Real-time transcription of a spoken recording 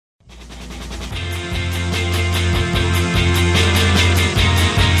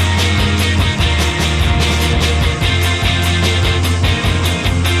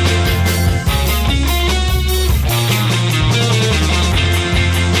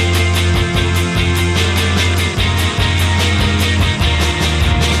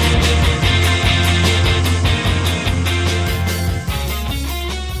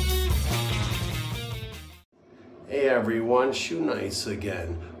Shoe Nice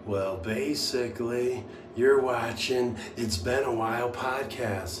again? Well, basically, you're watching It's Been a While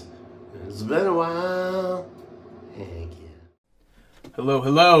podcast. It's been a while. Thank you.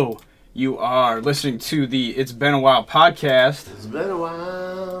 Hello. You are listening to the It's Been a While podcast. It's been a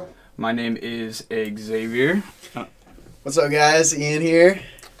while. My name is Xavier. What's up, guys? Ian here.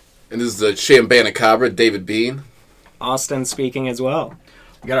 And this is the Chambana Cabra, David Bean. Austin speaking as well.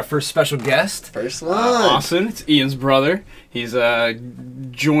 We got our first special guest. First one. Austin. It's Ian's brother. He's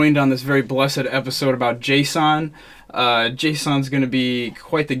joined on this very blessed episode about Json. Jason's going to be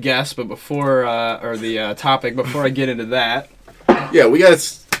quite the guest, but before I get into that. Yeah, we got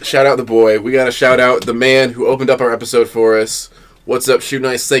to shout out the boy. We got to shout out the man who opened up our episode for us. What's up, Shoe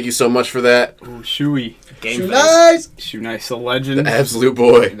Nice? Thank you so much for that. Ooh, Shoey. Shoe Nice! Shoe Nice, the legend. The absolute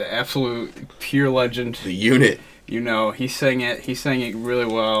boy. The absolute pure legend. The unit. You know, he sang it really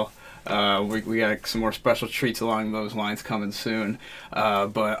well. We got some more special treats along those lines coming soon.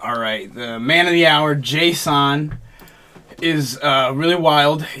 But all right, the man of the hour, Json, is really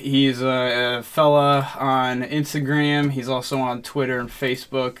wild. He's a fella on Instagram. He's also on Twitter and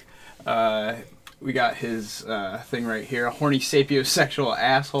Facebook. We got his thing right here, a horny sapiosexual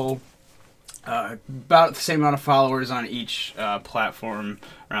asshole. About the same amount of followers on each platform,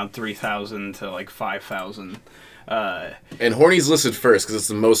 around 3,000 to like 5,000. And horny's listed first because it's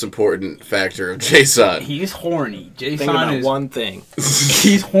the most important factor of Json. He's horny. Think about one thing.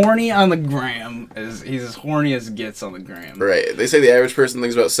 He's horny on the gram. He's as horny as it gets on the gram. Right. They say the average person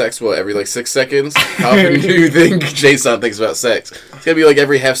thinks about sex, every like 6 seconds? How often do you think Json thinks about sex? It's got to be like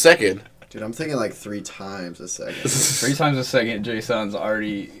every half second. Dude, I'm thinking like 3 times a second. 3 times a second, Jason's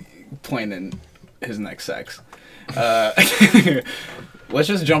already planning his next sex. Let's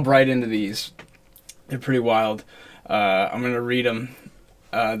just jump right into these. They're pretty wild. I'm going to read them.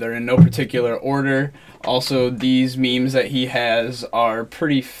 They're in no particular order. Also, these memes that he has are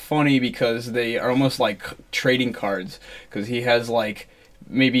pretty funny because they are almost like trading cards. Because he has like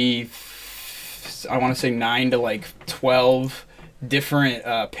maybe, I want to say 9 to like 12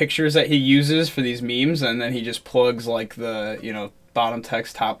 different pictures that he uses for these memes. And then he just plugs like the, bottom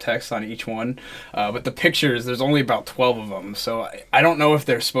text, top text on each one. But the pictures, there's only about 12 of them. So I don't know if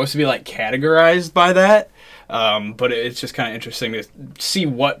they're supposed to be like categorized by that. But it's just kind of interesting to see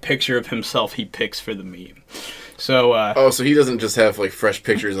what picture of himself he picks for the meme. So so he doesn't just have like fresh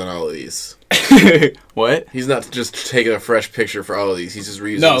pictures on all of these. What? He's not just taking a fresh picture for all of these. He's just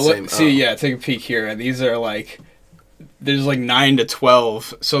reusing the same. Take a peek here. These are like, there's like 9 to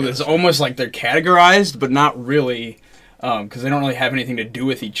 12. So it's almost like they're categorized, but not really. Because they don't really have anything to do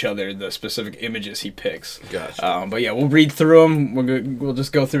with each other, the specific images he picks. Gotcha. But yeah, we'll read through them. We'll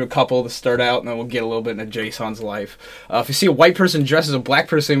just go through a couple to start out, and then we'll get a little bit into Jason's life. If you see a white person dressed as a black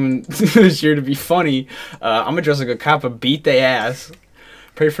person this year to be funny, I'm going to dress like a cop and beat they ass.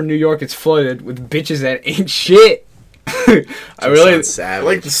 Pray for New York, it's flooded with bitches that ain't shit. I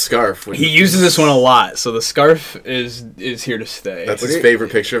like the scarf. He uses this one a lot, so the scarf is here to stay. That's his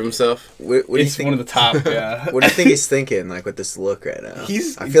favorite picture of himself. It's one of the top. Yeah. What do you think he's thinking, like with this look right now?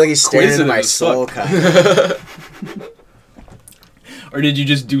 I feel like he's staring into my soul, kind of. Or did you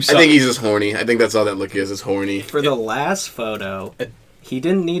just do something? I think he's just horny. I think that's all that look is horny. For the last photo, he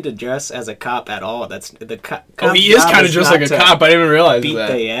didn't need to dress as a cop at all. That's the cop. He is kind of dressed like a cop. I didn't even realize beat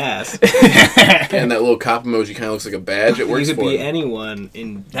that. Beat they ass. And that little cop emoji kind of looks like a badge. It works for him. You could be anyone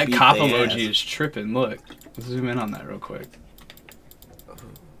in that beat cop they emoji ass. is tripping. Look, let's zoom in on that real quick.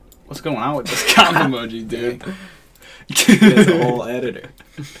 What's going on with this cop emoji, dude? It's a whole editor.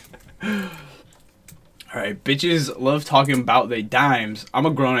 Alright, bitches love talking about they dimes. I'm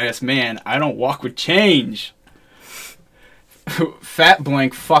a grown-ass man. I don't walk with change. Fat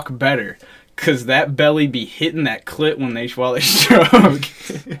blank fuck better. Cause that belly be hitting that clit while they stroke.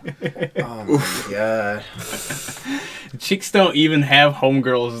 Oh my god. Chicks don't even have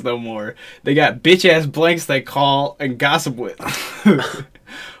homegirls no more. They got bitch-ass blanks they call and gossip with.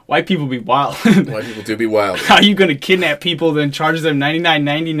 White people be wild. White people do be wild. How are you going to kidnap people then charge them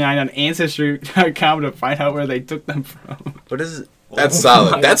 $99.99 on Ancestry.com to find out where they took them from? What is it? That's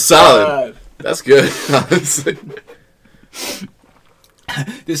solid. That's solid. That's good, honestly.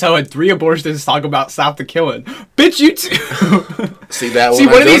 This is how I had 3 abortions talk about stop the killing. Bitch, you too. See that one? See,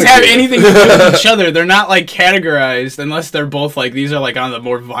 what do these have anything to do with each other? They're not like categorized unless they're both like, these are like on the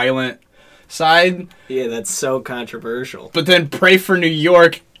more violent side. Yeah, that's so controversial. But then Pray for New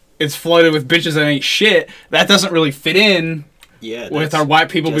York, it's flooded with bitches that ain't shit. That doesn't really fit in Yeah. With our white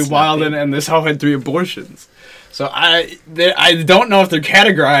people be just wilding, and this hoe had 3 abortions. So I don't know if they're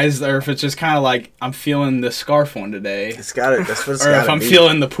categorized or if it's just kind of like I'm feeling the scarf one today. It's got it. That's what it's or got. if I'm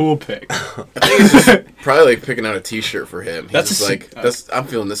feeling the pool pick. I think it's just probably like picking out a T-shirt for him. He's That's just like, I'm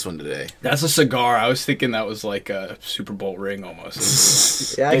feeling this one today. That's a cigar. I was thinking that was like a Super Bowl ring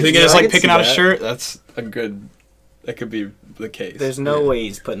almost. Yeah, You think it's like picking out a shirt? That's a good. That could be the case. There's no way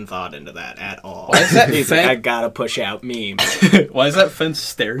he's putting thought into that at all. Why is that He's like, I gotta push out memes. Why is that fence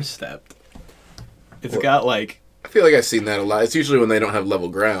stair stepped? It's got like. I feel like I've seen that a lot. It's usually when they don't have level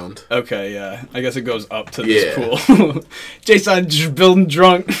ground. Okay, yeah. I guess it goes up to this pool. Jason just building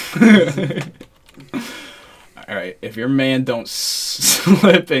drunk. All right, if your man don't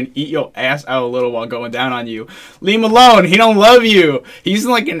slip and eat your ass out a little while going down on you, leave him alone. He don't love you. He's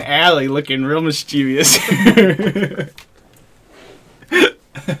in like an alley looking real mischievous.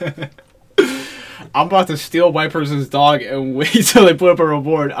 I'm about to steal a white person's dog and wait till they put up a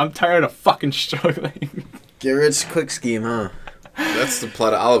reward. I'm tired of fucking struggling. Get rich quick scheme, huh? That's the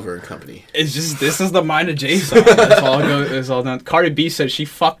plot of Oliver and Company. It's just, this is the mind of Json. That's all it's all done. Cardi B said she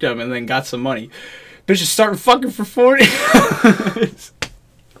fucked him and then got some money. Bitch is starting fucking for 40.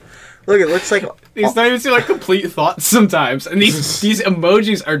 Look, it looks like These don't even seem like complete thoughts sometimes. And these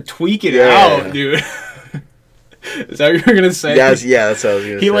emojis are tweaking Yeah. out, dude. Is that what you were going to say? yeah, that's what I was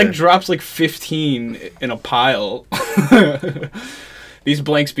gonna say. He like drops like 15 in a pile. These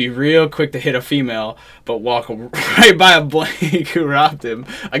blanks be real quick to hit a female, but walk right by a blank who robbed him.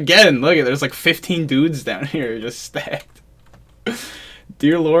 Again, look at there's like 15 dudes down here just stacked.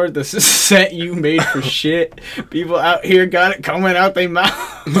 Dear Lord, this is a set you made for shit. People out here got it coming out they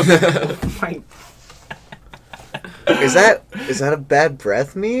mouth. Is that a bad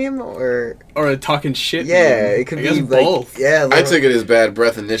breath meme or Or a talking shit yeah? meme. It could I be guess like both. yeah. I took it as bad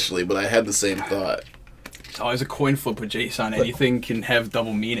breath initially, but I had the same thought. It's always a coin flip with Json. Anything can have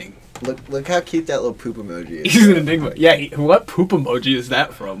double meaning. Look how cute that little poop emoji is. He's an enigma. Yeah, what poop emoji is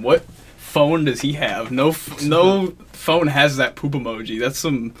that from? What phone does he have? No phone has that poop emoji. That's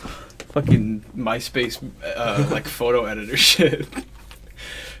some fucking MySpace like photo editor shit.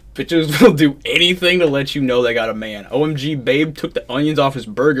 Bitches will do anything to let you know they got a man. OMG, babe took the onions off his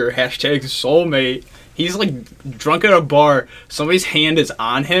burger. Hashtag soulmate. He's like drunk at a bar. Somebody's hand is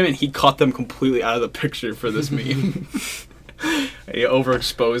on him, and he cut them completely out of the picture for this meme. He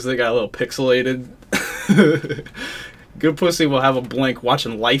overexposed it, got a little pixelated. Good pussy will have a blank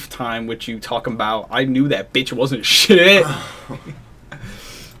watching Lifetime, which you talking about. I knew that bitch wasn't shit.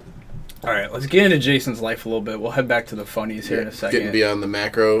 Alright, let's get into Jason's life a little bit. We'll head back to the funnies here in a second. Getting beyond the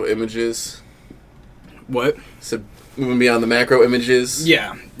macro images. What? So moving beyond the macro images.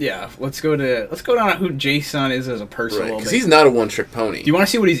 Yeah. Let's go down to who Json is as a person a Right, little because bit. he's not a one-trick pony. Do you want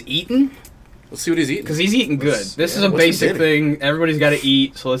to see what he's eating? Let's see what he's eating. Because he's eating good. This is a what's he basic getting? thing. Everybody's got to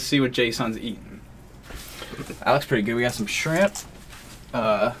eat, so let's see what Jason's eating. That looks pretty good. We got some shrimp,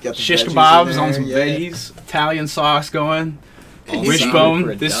 shish kebabs on some veggies, Italian sauce going.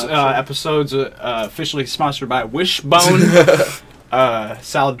 Wishbone. This episode's officially sponsored by Wishbone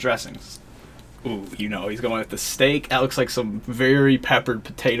salad dressings. Ooh, he's going with the steak. That looks like some very peppered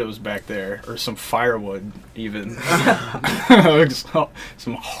potatoes back there, or some firewood even.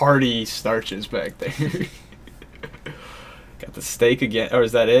 Some hearty starches back there. Got the steak again, or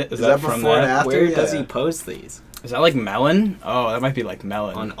is that it? Is that from before and that? after? Where Yeah. does he post these? Is that like melon? Oh, that might be like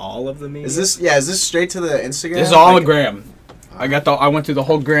melon. On all of the memes? Is this straight to the Instagram? This is all on the gram. I went through the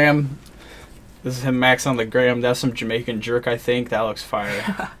whole gram. This is him max on the gram. That's some Jamaican jerk, I think. That looks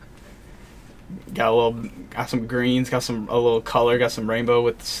fire. Got some greens, got a little color, got some rainbow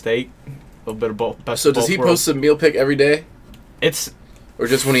with the steak. A little bit of both. Best So of does both he worlds. post a meal pic every day? It's Or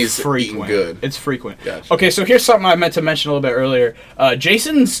just when he's frequent. eating good? It's frequent. Gotcha. Okay, so here's something I meant to mention a little bit earlier.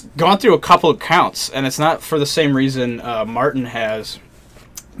 Jason's gone through a couple of accounts, and it's not for the same reason Martin has,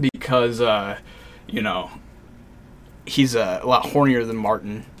 because he's a lot hornier than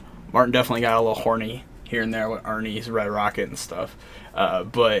Martin. Martin definitely got a little horny here and there with Ernie's Red Rocket and stuff.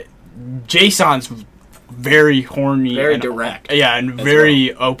 But Jason's very horny. Very and direct. Yeah, and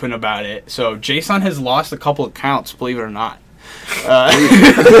very open about it. So Jason has lost a couple of accounts, believe it or not.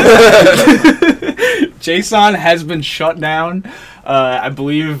 Json has been shut down. I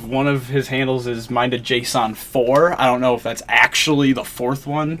believe one of his handles is Minded Json 4. I don't know if that's actually the fourth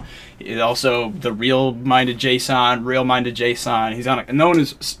one. It's also the Real Minded Json, Real Minded Json. He's on known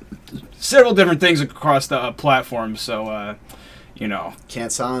as several different things across the platform. So,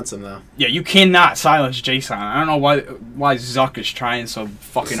 Can't silence him though. yeah, you cannot silence Json. I don't know why Zuck is trying so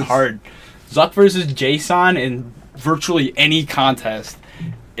fucking hard. Zuck versus Json in virtually any contest,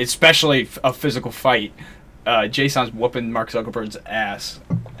 especially a physical fight, Jason's whooping Mark Zuckerberg's ass,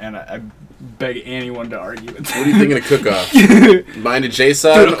 and I beg anyone to argue with that. What are you thinking of cook-off? Mine to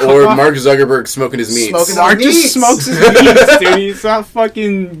Json or Mark Zuckerberg smoking his meats? Mark just smokes his meats, dude. He's not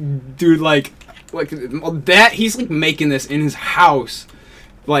fucking... Dude, like that, he's, like, making this in his house.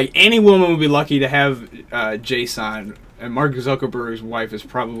 Like, any woman would be lucky to have Json, and Mark Zuckerberg's wife is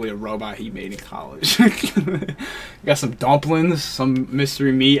probably a robot he made in college. Got some dumplings, some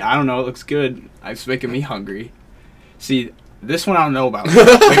mystery meat. I don't know, it looks good. It's making me hungry. See, this one I don't know about.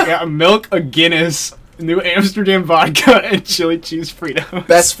 Like, got milk, a Guinness, New Amsterdam vodka, and chili cheese Fritos.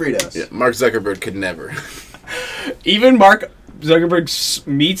 Best Fritos. Yeah, Mark Zuckerberg could never. Even Mark Zuckerberg's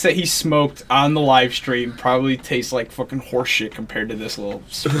meats that he smoked on the live stream probably taste like fucking horse shit compared to this little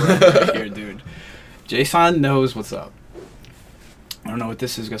spread right here, dude. Json knows what's up. I don't know what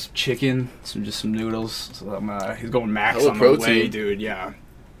this is. Got some chicken, just some noodles. So he's going max on the way, dude. Yeah,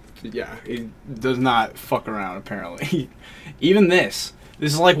 he does not fuck around apparently. Even this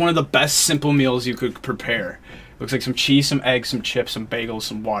is like one of the best simple meals you could prepare. Looks like some cheese, some eggs, some chips, some bagels,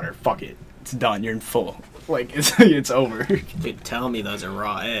 some water. Fuck it, it's done. You're in full. Like it's over. Dude, tell me those are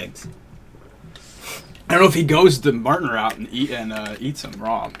raw eggs. I don't know if he goes the Martin route and eats them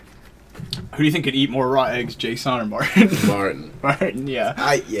raw. Who do you think could eat more raw eggs, Json or Martin? Martin,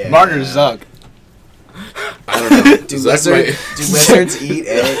 yeah. Yeah. Martin or Zuck? I don't know. Do lizards eat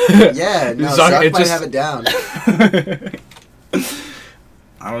eggs? Yeah, no, Zuck might have it down.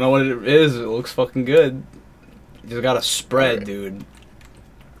 I don't know what it is. It looks fucking good. You just got a spread, dude.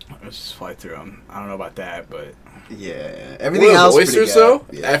 Let's just fly through them. I don't know about that, but... Yeah. Everything else oysters, though?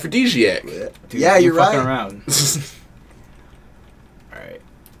 Yeah. Aphrodisiac. Dude, yeah, you're right. Fucking around. Alright.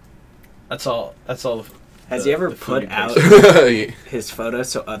 That's all. Has he ever put out his photos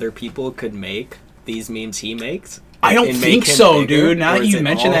so other people could make these memes he makes? I don't think so, dude. Now that you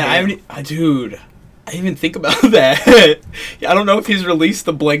mention that, I didn't even think about that. I don't know if he's released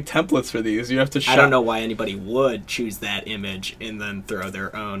the blank templates for these. You have to I don't know why anybody would choose that image and then throw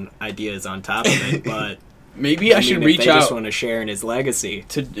their own ideas on top of it, but maybe I should reach out. They just want to share in his legacy.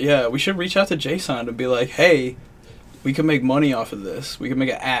 We should reach out to Json and be like, hey, we can make money off of this. We can make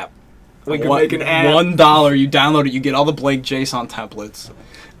an app. We can make an app. $1, you download it, you get all the blank JSON templates.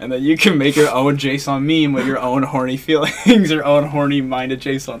 And then you can make your own JSON meme with your own horny feelings, your own horny-minded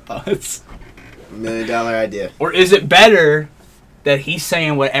JSON thoughts. $1 million idea. Or is it better that he's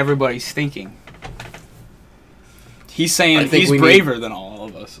saying what everybody's thinking? He's saying he's braver than all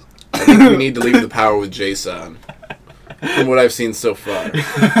of us. I think we need to leave the power with Json. From what I've seen so far.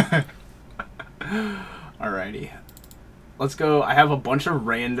 Alrighty. Let's go. I have a bunch of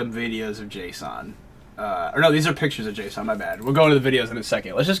random videos of Json. Or no, these are pictures of Json, my bad. We'll go into the videos in a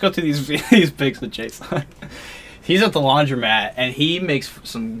second. Let's just go through these pics of Json. He's at the laundromat, and he makes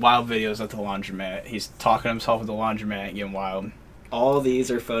some wild videos at the laundromat. He's talking to himself at the laundromat and getting wild. All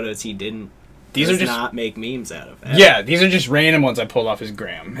these are photos he didn't not make memes out of. Ever. Yeah, these are just random ones I pulled off his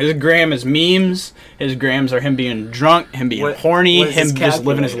gram. His gram is memes. His grams are him being drunk, him being horny, him just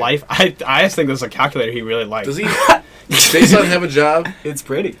living his life. I just think this is a calculator he really likes. Does he... Json have a job? It's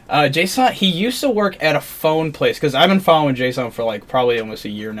pretty. Json, he used to work at a phone place, because I've been following Json for like probably almost a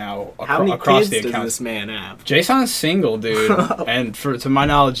year now. How many across kids the accounts. does this man have? Jason's single, dude, and to my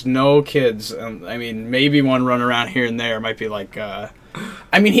knowledge, no kids. I mean, maybe one run around here and there. Might be like, I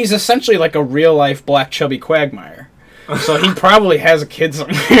mean, he's essentially like a real life black chubby quagmire. So he probably has a kid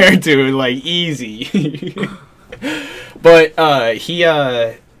somewhere, dude. Like easy. But he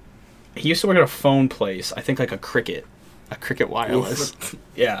used to work at a phone place. I think like a Cricket Wireless.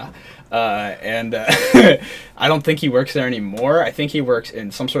 Yeah. And I don't think he works there anymore. I think he works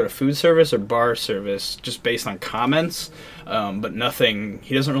in some sort of food service or bar service, just based on comments. But nothing.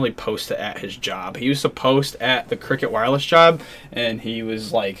 He doesn't really post at his job. He used to post at the Cricket Wireless job, and he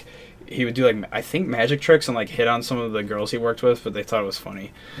was like, he would do like, I think, magic tricks and like hit on some of the girls he worked with, but they thought it was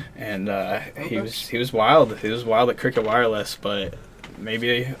funny. And he was wild. He was wild at Cricket Wireless, but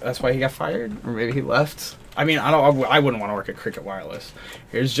maybe that's why he got fired, or maybe he left. I mean, I wouldn't want to work at Cricket Wireless.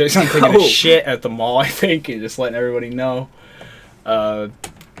 Here's Jason taking a shit at the mall, I think, and just letting everybody know.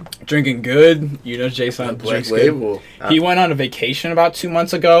 Drinking good. You know Jason drinks good. He went on a vacation about 2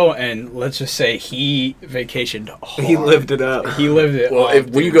 months ago, and let's just say he vacationed hard. He lived it up. He lived it well, up.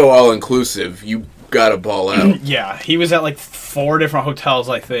 When you go all-inclusive, you gotta ball out. Yeah, he was at like 4 different hotels,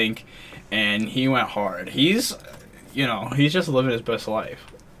 I think, and he went hard. He's just living his best life.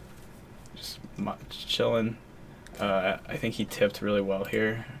 Just chilling. I think he tipped really well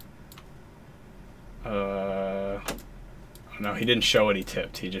here. I don't No, he didn't show what he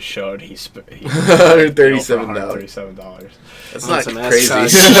tipped. He just showed he $137. That's not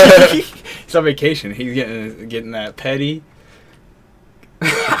crazy. He's on vacation. He's getting that petty.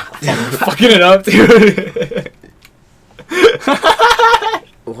 Fucking it up, dude.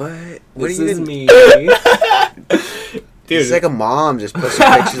 What? What this do you is even me. Dude, it's like a mom just posting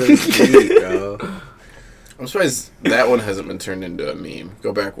pictures of his feet, bro. I'm surprised that one hasn't been turned into a meme.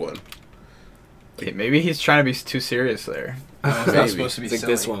 Go back one. Okay, maybe he's trying to be too serious there. It's not supposed to be like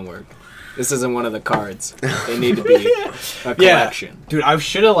silly. this won't work. This isn't one of the cards. They need to be a collection. Yeah. Dude, I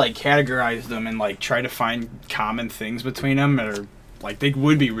should have like categorized them and like tried to find common things between them, or like they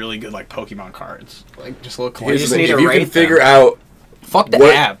would be really good like Pokemon cards. Like just look. Here's just the thing, need to if you rate can figure them. out. Fuck the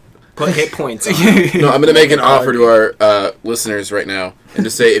what- app. Put hit points on. No, I'm gonna make an offer to our listeners right now, and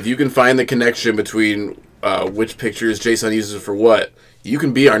just say if you can find the connection between which pictures Json uses for what, you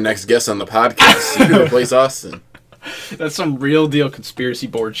can be our next guest on the podcast. You can replace Austin. That's some real deal conspiracy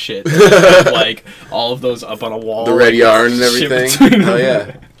board shit. Like all of those up on a wall. The red yarn and shit everything. between Oh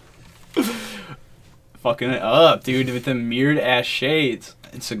them. yeah. Fucking it up, dude, with the mirrored ass shades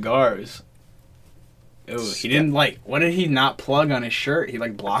and cigars. Ew, he didn't like. What did he not plug on his shirt? He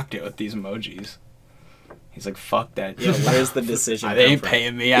like blocked it with these emojis. He's like, fuck that. Yo, where's the decision? They ain't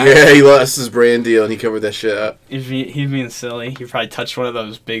paying me. Yeah, he lost his brand deal and he covered that shit up. He's being silly. He probably touched one of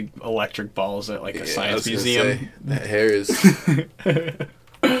those big electric balls at like a science museum. Say, that hair is.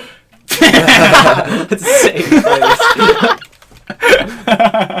 Same place.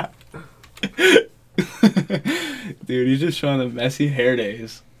 Dude, he's just showing the messy hair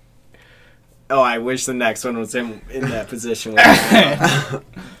days. Oh, I wish the next one was him in that position.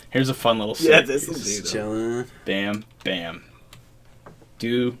 Here's a fun little Yeah, set. this is Chilling. Bam, bam.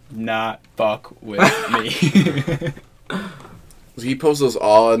 Do not fuck with me. Does he post those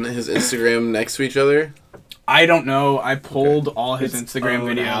all on his Instagram next to each other? I don't know. I pulled all his Its Instagram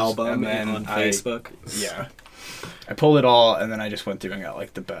own videos album and then on Facebook. Yeah. I pulled it all and then I just went through and got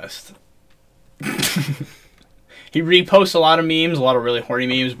like the best. He reposts a lot of memes, a lot of really horny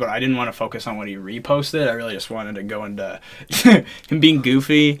memes, but I didn't want to focus on what he reposted. I really just wanted to go into him being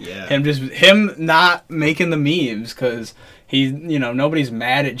goofy, him not making the memes, because he, you know, nobody's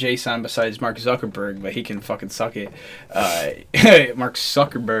mad at Json besides Mark Zuckerberg, but he can fucking suck it. Mark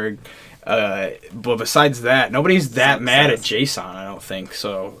Zuckerberg. But besides that, nobody's that mad at Json, I don't think.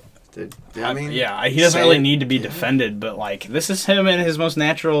 So, I mean, he doesn't really need to be defended, but like, this is him in his most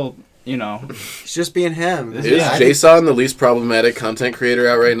natural. You know, he's just being him. Is Json the least problematic content creator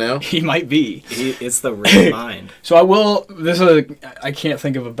out right now? He might be. It's the real mind. So I can't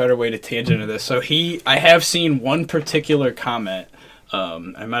think of a better way to tangent into this. So I have seen one particular comment. I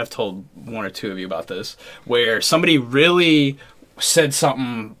might have told one or two of you about this, where somebody really said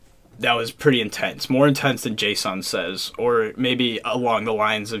something that was pretty intense, more intense than Json says, or maybe along the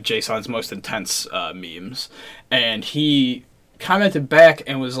lines of Jason's most intense memes, and he commented back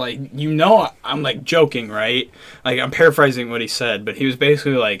and was like, you know, I'm like joking, right? Like, I'm paraphrasing what he said, but he was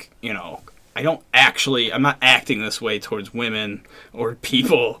basically like, you know, I'm not acting this way towards women or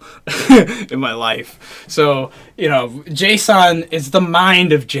people in my life. So, you know, Json is the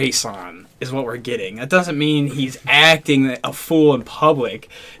mind of Json is what we're getting. That doesn't mean he's acting a fool in public.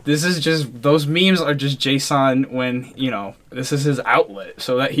 This is just, those memes are just Json when, you know, this is his outlet,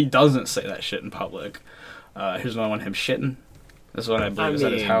 so that he doesn't say that shit in public. Here's another one, him shitting. This one I believe is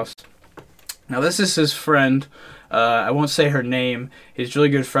at his house. Now this is his friend. I won't say her name. He's really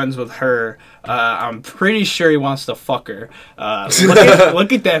good friends with her. I'm pretty sure he wants to fuck her.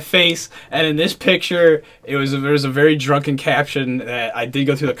 Look at that face. And in this picture, there was a very drunken caption that I did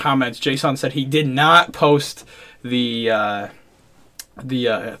go through the comments. Json said he did not post the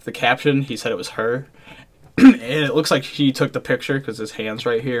caption. He said it was her. And it looks like she took the picture because his hand's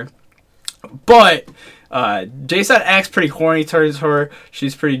right here. But Json acts pretty horny towards her.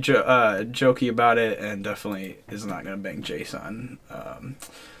 She's pretty jokey about it, and definitely is not gonna bang Json.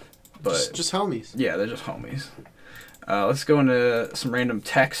 But just homies. Yeah, they're just homies. Let's go into some random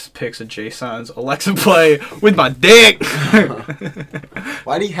text pics of Jason's Alexa play with my dick.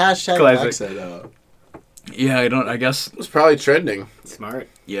 Why do you hashtag Classic. Alexa though? Yeah, I guess it was probably trending. Smart.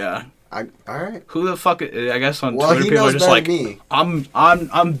 Yeah. All right. Who the fuck? I guess on Well, Twitter he people are knows just better like, than me.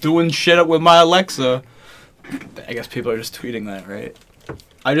 I'm doing shit up with my Alexa. I guess people are just tweeting that, right?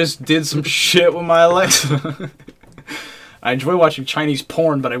 I just did some shit with my Alexa. I enjoy watching Chinese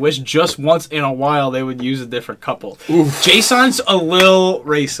porn, but I wish just once in a while they would use a different couple. Oof. Jason's a little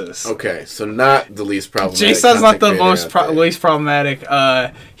racist. Okay, so not the least problematic. Jason's not the least problematic.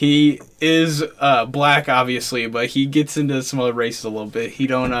 He is black, obviously, but he gets into some other races a little bit. He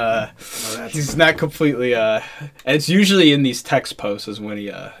don't. He's not completely. And it's usually in these text posts is when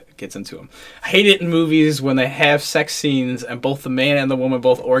he gets into them. I hate it in movies when they have sex scenes and both the man and the woman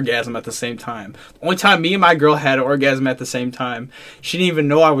both orgasm at the same time. The only time me and my girl had an orgasm at the same time, she didn't even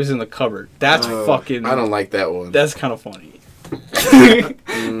know I was in the cupboard. That's fucking... I don't like that one. That's kind of funny.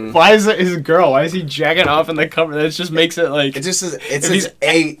 Why is it his girl? Why is he jacking off in the cupboard? That just makes it like... It just it's his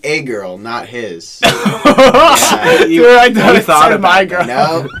a girl, not his. Dude, I thought it my girl.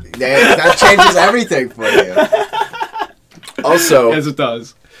 No, that changes everything for you. Also... Yes, it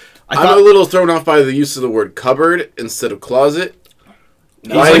does. I'm a little thrown off by the use of the word cupboard instead of closet.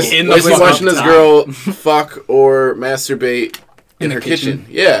 Why is he watching this girl fuck or masturbate in her kitchen?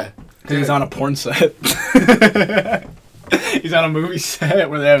 Yeah. Because he's on a porn set. He's on a movie set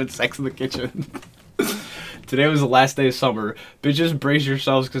where they're having sex in the kitchen. Today was the last day of summer. Bitches, brace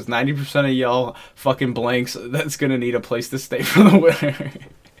yourselves because 90% of y'all fucking blanks that's going to need a place to stay for the winter.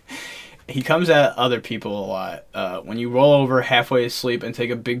 He comes at other people a lot. When you roll over halfway asleep and take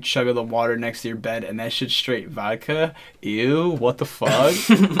a big chug of the water next to your bed and that shit's straight vodka, ew, what the fuck?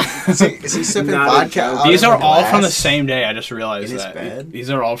 is he sipping vodka? These are all from the same day, I just realized in that. his bed? These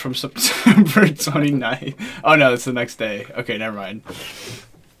are all from September 29th. Oh no, it's the next day. Okay, never mind.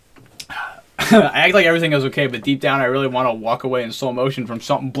 I act like everything is okay, but deep down I really want to walk away in slow motion from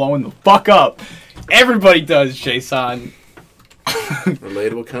something blowing the fuck up. Everybody does, Jason.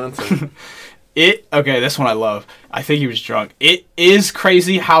 Relatable content. Okay, this one I love. I think he was drunk. It is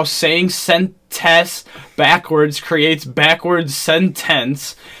crazy how saying sentence backwards creates backwards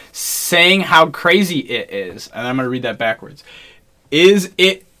sentence. Saying how crazy it is. And I'm going to read that backwards. Is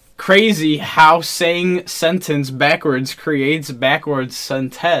it crazy how saying sentence backwards creates backwards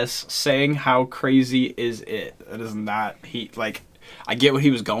sentence? Saying how crazy is it? That is not... I get what he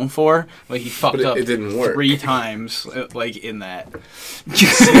was going for, but he fucked up. It didn't work 3 times, in that. He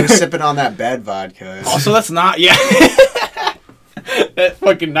was sipping on that bed vodka. Also, that's not, yeah. That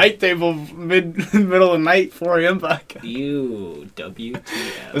fucking night table, middle of the night, 4 a.m. vodka. Ew,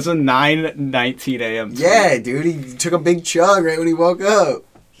 WTF. It's a 9:19 a.m. Yeah, dude, he took a big chug right when he woke up.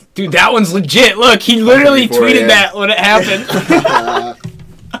 Dude, that one's legit. Look, he literally tweeted that when it happened.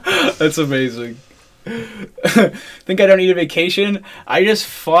 That's amazing. Think I don't need a vacation? I just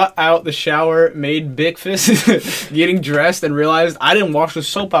fought out the shower, made breakfast, getting dressed, and realized I didn't wash the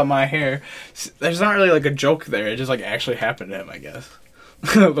soap out my hair. There's not really a joke there. It just actually happened to him, I guess.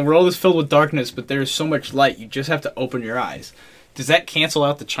 The world is filled with darkness, but there is so much light. You just have to open your eyes. Does that cancel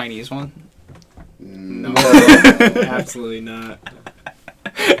out the Chinese one? No, absolutely not.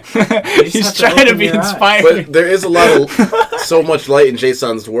 He's trying to be inspired. But there is so much light in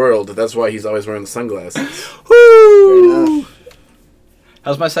Jason's world. That's why he's always wearing the sunglasses. Woo!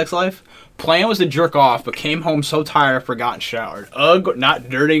 How's my sex life? Plan was to jerk off, but came home so tired I forgot and showered. Ugh, not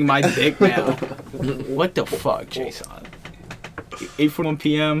dirtying my dick now. What the fuck, Jason? 8:41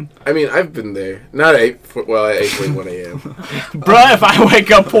 p.m. I mean, I've been there. Not at 8:41 a.m. Bruh, if I wake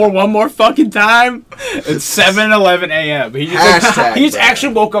up for one more fucking time, it's 7:11 a.m. He just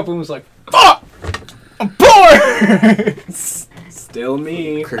actually woke up and was like, fuck! I'm bored! Still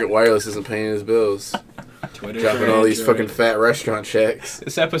me. Cricket Wireless isn't paying his bills. Twitter dropping all these fucking fat restaurant checks.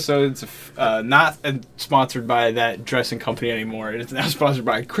 This episode's not sponsored by that dressing company anymore. It's now sponsored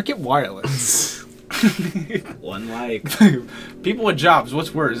by Cricket Wireless. One like. People with jobs,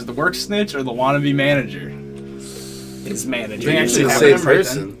 what's worse? Is the work snitch or the wannabe manager? It's manager. They're usually the same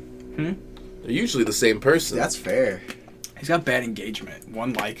person. They're usually the same person. That's fair. He's got bad engagement.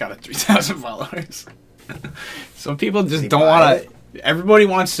 1 like out of 3,000 followers. Some people just don't want to... Everybody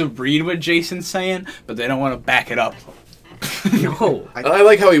wants to read what Jason's saying, but they don't want to back it up. No. I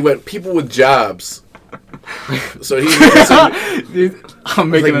like how he went, people with jobs. So he's Dude, I'm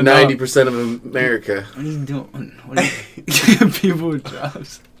making 90% of America. What are you doing? People with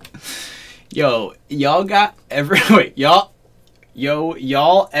jobs. Yo, y'all got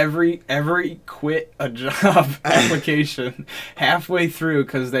y'all every quit a job application halfway through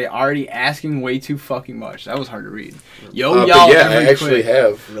because they already asking way too fucking much. That was hard to read. Y'all I actually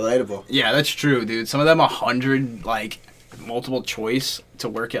have. Relatable. Yeah, that's true, dude. Some of them 100 multiple choice to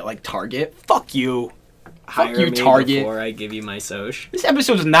work at Target. Fuck you. Hire Fuck you, me Target. Before I give you my soch. This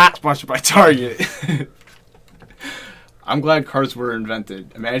episode is not sponsored by Target. I'm glad cars were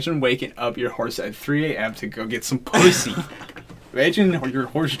invented. Imagine waking up your horse at 3 a.m. to go get some pussy. Imagine your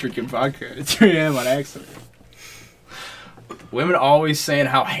horse drinking vodka at 3 a.m. on accident. Women always saying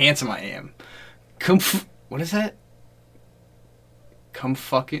how handsome I am. What is that? Come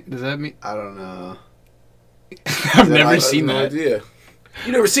fucking. Does that mean? I don't know. I've never seen no that. idea.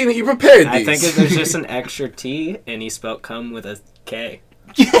 You never seen it? You prepared these. I think there's just an extra T, and he spelled "come" with a K.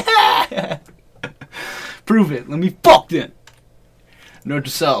 Yeah. Prove it. Let me fuck it. Note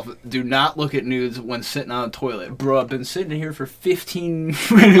to self: do not look at nudes when sitting on the toilet. Bro, I've been sitting here for 15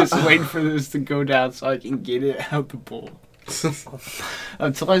 minutes waiting for this to go down so I can get it out the bowl.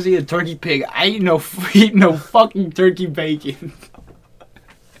 Until I see a turkey pig, I eat no fucking turkey bacon.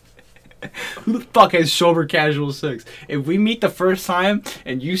 Who the fuck has sober casual sex? If we meet the first time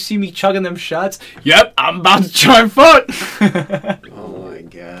and you see me chugging them shots, yep, I'm about to try foot. Oh my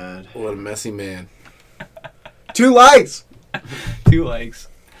god. What a messy man. 2 likes! 2 likes.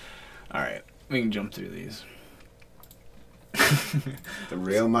 Alright, we can jump through these. The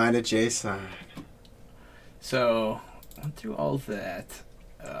real minded Json. So, went through all that.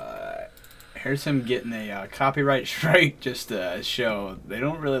 Here's him getting a copyright strike just to show they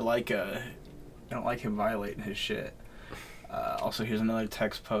don't really like him violating his shit. Also, here's another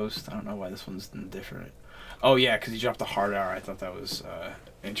text post. I don't know why this one's different. Oh yeah, because he dropped the hard R. I thought that was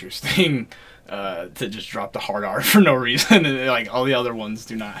interesting to just drop the hard R for no reason. And, like all the other ones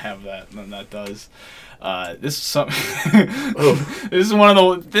do not have that, and that does. This is something. This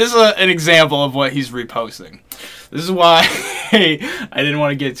is an example of what he's reposting. This is why I didn't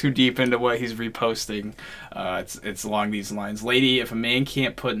want to get too deep into what he's reposting. It's along these lines. Lady, if a man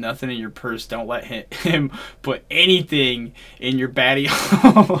can't put nothing in your purse, don't let him put anything in your baddie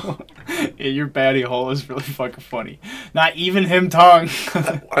hole. In your baddie hole is really fucking funny. Not even him tongue.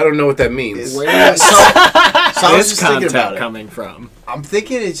 I don't know what that means. So I was just thinking about it. Coming from. I'm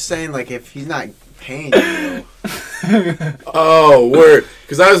thinking it's saying like if he's not paying you. Oh, word.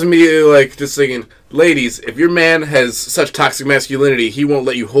 Because I was immediately like just thinking, ladies, if your man has such toxic masculinity, he won't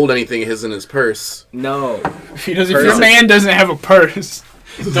let you hold anything his in his purse. No. If your man doesn't have a purse,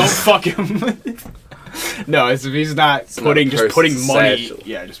 don't fuck him. No, it's if he's not putting money. Satchel.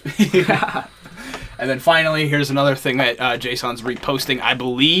 Yeah, just. And then finally, here's another thing that Jason's reposting. I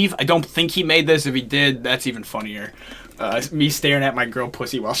don't think he made this. If he did, that's even funnier. Me staring at my girl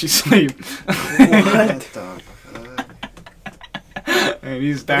pussy while she sleeps. What the fuck? And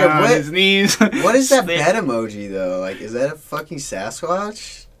he's down on his knees. What is that bed emoji though? Like, is that a fucking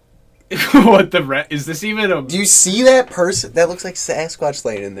Sasquatch? What is this even a? Do you see that person? That looks like Sasquatch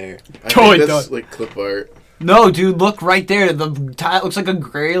laying in there. I think that's like clip art. No, dude, look right there. The it looks like a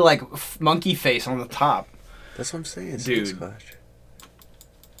gray monkey face on the top. That's what I'm saying, dude. Sasquatch.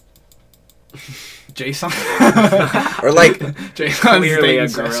 Jason, or like Jason's clearly a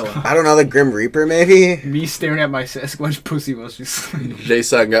gorilla. I don't know, the Grim Reaper maybe. Me staring at my Sasquatch pussy while she's sleeping.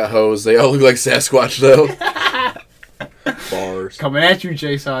 Jason got hosed. They all look like Sasquatch though. Bars coming at you,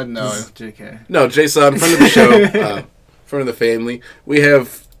 Jason. No, JK. No, Jason, friend of the show, friend of the family. We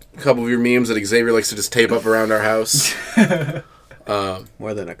have a couple of your memes that Xavier likes to just tape up around our house.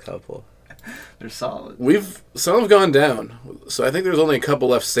 More than a couple. They're solid. Some have gone down, so I think there's only a couple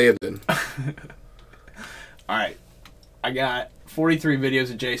left standing. All right, I got 43 videos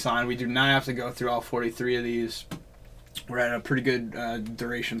of Jason. We do not have to go through all 43 of these. We're at a pretty good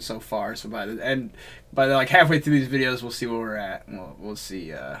duration so far. So by like halfway through these videos, we'll see where we're at. We'll see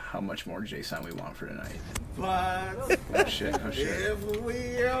how much more Jason we want for tonight. Oh shit! Oh shit! If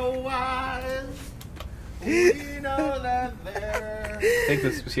we are wise, we know that there I think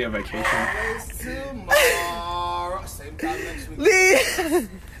this was here on vacation. is tomorrow. Same time next week.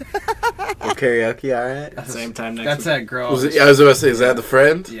 Karaoke, alright? Same time next That's week. that girl. I was about to say, is that the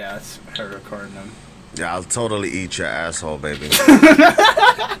friend? Yeah, it's her recording them. Yeah, I'll totally eat your asshole, baby.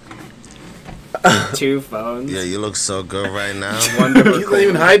 2 phones. Yeah, you look so good right now. He's not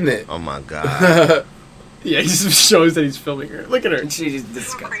even hiding it. Oh my god. Yeah, he just shows that he's filming her. Look at her. She's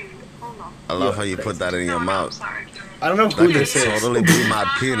disgusting. I love how you put that in your mouth. I don't know who That this could is. totally be my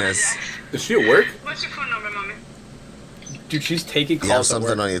penis. Is she at work? What's your phone number, mommy? Dude, she's taking You have calls at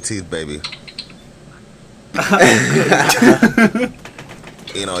something work. on your teeth, baby.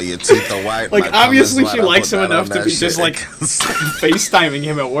 You know, your teeth are white. Like, my tongue obviously is she white. I likes put him that on enough to that be just, shit. like, FaceTiming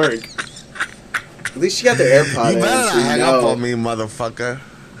him at work. At least she got their AirPod You in, better so not hang up on me, motherfucker.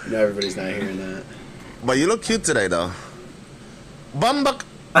 You know everybody's not hearing that. But you look cute today, though. Bumbuck.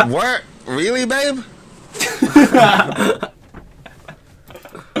 What? Really, babe?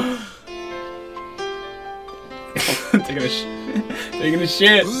 Taking a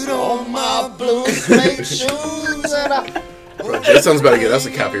shit. Bro, Jason's about to get us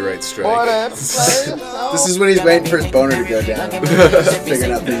a copyright strike. This is when he's waiting for his boner to go down. Just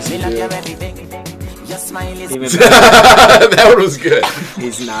figuring out things to do. Even That one was good.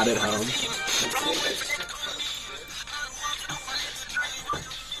 he's not at home.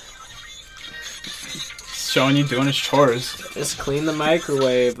 Showing you doing his chores. Just clean the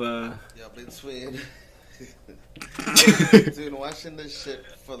microwave. Yo, between washing this shit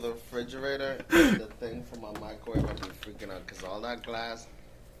for the refrigerator and the thing for my microwave, I've been freaking out because all that glass,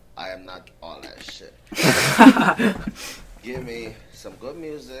 I am not all that shit. Give me some good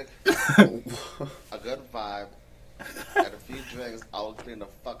music, a good vibe, and a few drinks. I will clean the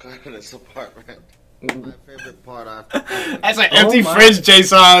fuck out of this apartment. My favorite part after That's an empty fridge,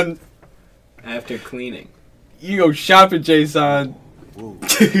 Jason. After cleaning. You go shopping, Jason.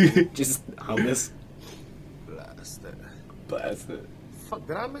 Just hummus. Blast it. fuck,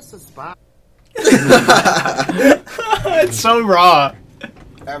 did I miss a spot? It's so raw.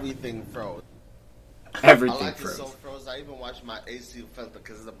 Everything froze. Everything I like froze. it so froze. I even watched my AC filter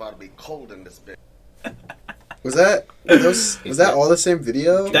because it's about to be cold in this bitch. Was that all the same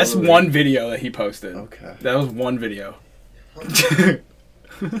video? That's one video that he posted. Okay. That was one video.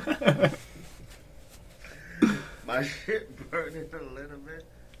 My shit burning a little bit.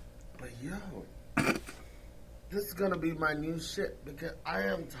 But yo, this is gonna be my new shit because I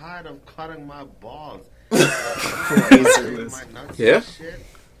am tired of cutting my balls. My nuts Yeah? and shit.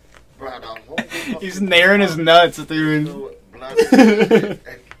 Bro, the whole He's naring his nuts, dude. blood shit.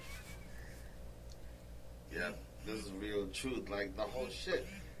 Yeah, this is real truth. Like the whole shit.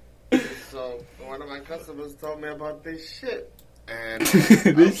 So one of my customers told me about this shit. And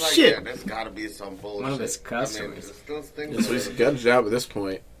I was like, shit. yeah, there's gotta be some bullshit. One of his customers. it still stings So he's got a job at this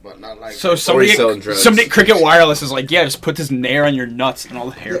point. but not like So he's selling drugs. somebody at Cricket Wireless is like, yeah, just put this nair on your nuts and all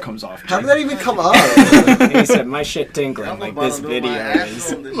the hair comes off. How did that even come up? He said, my shit tinkling, like this video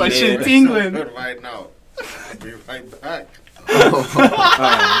is. My shit tingling. right now. I'll be right back.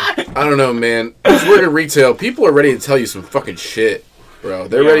 I don't know, man. I was working retail. People are ready to tell you some fucking shit, bro.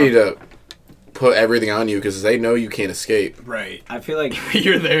 They're ready to put everything on you because they know you can't escape. Right. I feel like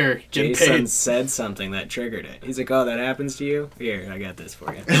You're there. Getting Jason paid. said something that triggered it. He's like, oh, that happens to you? Here, I got this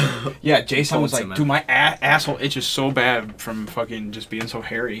for you. Yeah, Jason was Pulled like, some dude, my asshole itches so bad from fucking just being so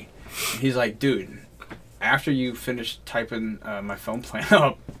hairy. He's like, dude, after you finish typing my phone plan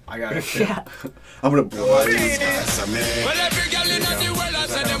up, I got it. Yeah. I'm gonna blow it.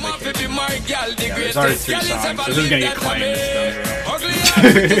 Yeah, there's already 3 songs, so this is gonna get claimed.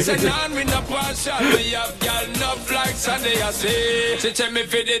 It's just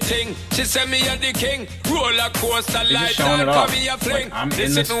showing it off. Like, I'm in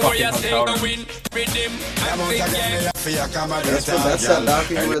this fucking hotel room. That's that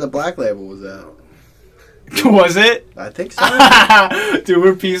balcony where the Black Label was at. Was it? I think so. Dude,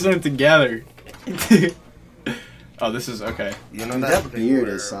 we're piecing it together. Oh, this is okay. You know That beard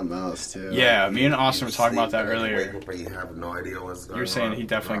is something else too. Yeah, me and Austin were talking about that earlier. But you have no idea what's going on. You're saying he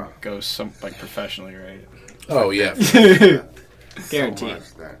definitely goes some like professionally, right? Oh, yeah. Guaranteed.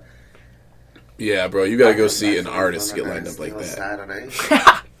 Yeah, bro. You gotta go see an artist get lined up like that. Saturday.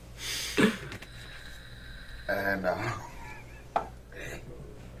 And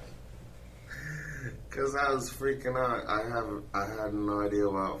cause I was freaking out. I had no idea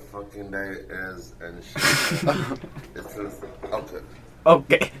what fucking day it is and shit. It says okay.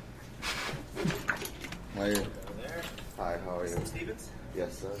 Okay. Hi, how are you? Stevens?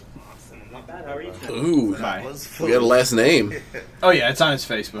 Yes, sir. Not bad, how are you? Ooh, Hi. we got a last name. Oh yeah, it's on his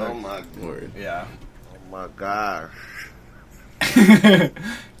Oh Facebook. my, Word. Yeah. oh my gosh.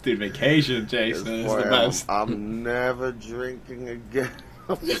 Dude, vacation, Jason, is the best. I'm never drinking again.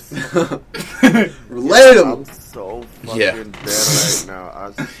 Relatable. I'm so fucking Yeah. dead right now.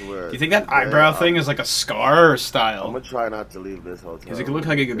 I swear. Do you think that eyebrow thing is like a scar or I'm style? gonna try not to leave this hotel. Because it could look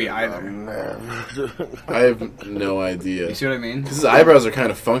like it could be either. I'm never. I have no idea. You see what I mean? His eyebrows are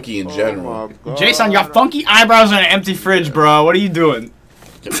kind of funky in general. Oh my God. Jason, you got funky eyebrows and an empty fridge, bro. What are you doing?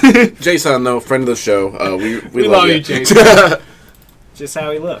 Jason, though, friend of the show, we love you, Jason. Just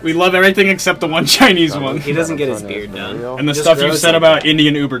how he looks. We love everything except the one Chinese one. He doesn't get his beard done. And the Just stuff you grows said like about that.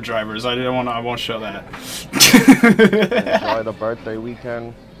 Indian Uber drivers, I won't show that. Enjoy the birthday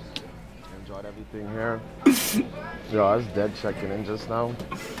weekend. Enjoyed everything here. Yo, I was dead checking in just now.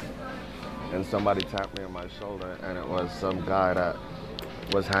 And somebody tapped me on my shoulder, and it was some guy that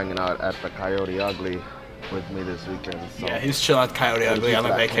was hanging out at the Coyote Ugly with me this weekend. So, Yeah, he's chilling at Coyote Ugly on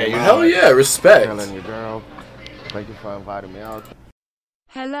a vacation. Hell yeah, respect. telling you, girl. Thank you for inviting me out.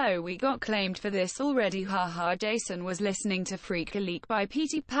 Hello, we got claimed for this already, haha. Jason was listening to Freak a Leak by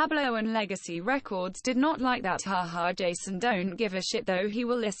Petey Pablo and Legacy Records did not like that, haha. Jason don't give a shit though, he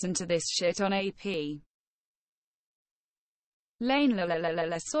will listen to this shit on AP. Lane la la la la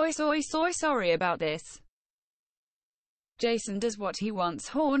la soy sorry about this. Json does what he wants.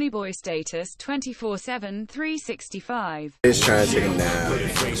 Horny boy status 24/7 365. He's trying to take a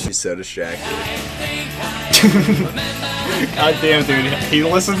nap. She's so distracted. God damn, dude. He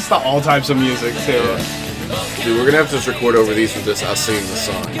listens to all types of music, too. Yeah. Dude, we're gonna have to just record over these with this. I'll sing the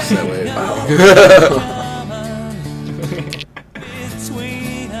songs that way.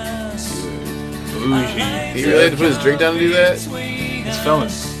 Bougie. He really had to put his drink down to do that? He's filming.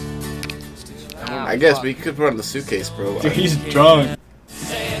 I guess, but you could put it on the suitcase, bro. Dude, he's drunk.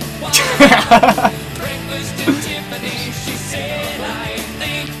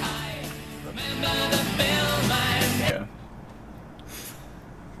 Yeah.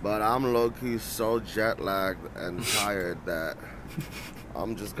 But I'm low-key so jet-lagged and tired that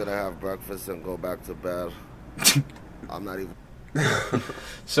I'm just gonna have breakfast and go back to bed. I'm not even...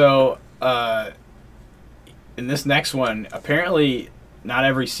 So, in this next one, apparently not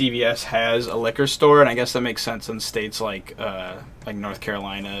every CVS has a liquor store, and I guess that makes sense in states like North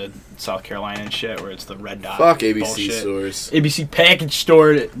Carolina, South Carolina and shit, where it's the red dot. Fuck ABC bullshit. stores. ABC Package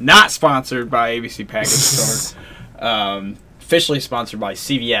Store, not sponsored by ABC Package Store. Officially sponsored by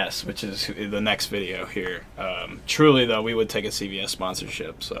CVS, which is the next video here. Truly, though, we would take a CVS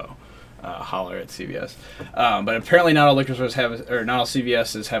sponsorship, so holler at CVS. But apparently not all liquor stores have, or not all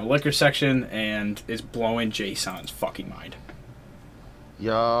CVSs have a liquor section, and is blowing Json's fucking mind.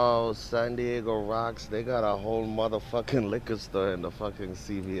 Yo, San Diego rocks. They got a whole motherfucking liquor store in the fucking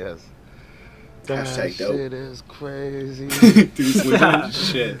CVS. That Hashtag dope. shit is crazy.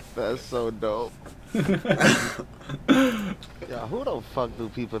 Shit. That's so dope. Yeah, who the fuck do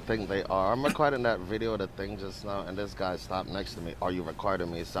people think they are? I'm recording that video of the thing just now, and this guy stopped next to me. Are you recording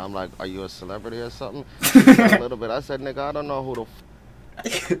me? So I'm like, are you a celebrity or something? A little bit. I said, nigga, I don't know who the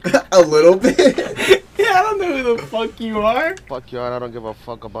A little bit? Yeah, I don't know who the fuck you are. fuck you are. I don't give a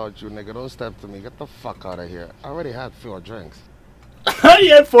fuck about you, nigga. Don't step to me. Get the fuck out of here. I already had 4 drinks.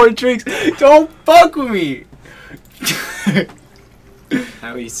 You had 4 drinks. Don't fuck with me.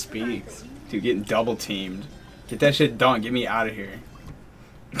 How he speaks. Dude, getting double teamed. Get that shit done. Get me out of here.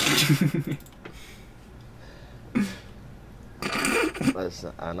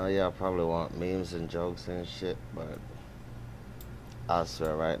 Listen, I know y'all probably want memes and jokes and shit, but I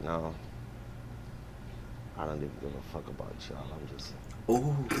swear right now, I don't even give a fuck about y'all. I'm just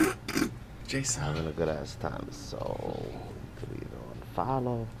Ooh. Json. having a good ass time. So you could either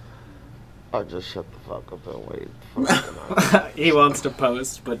unfollow or just shut the fuck up and wait for He wants to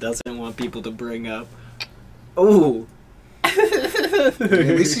post, but doesn't want people to bring up. Ooh. At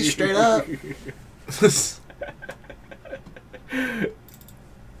least he's straight up.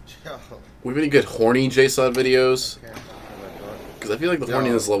 We have any good horny Json videos? Because I feel like the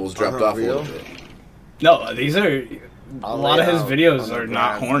horniness levels dropped off a little bit. No, these are... A lot of his videos are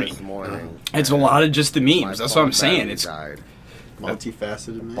not horny. It's a lot of just the memes. That's what I'm saying. It's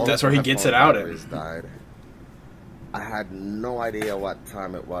Multifaceted, man. That's where he gets it out in. Died. I had no idea what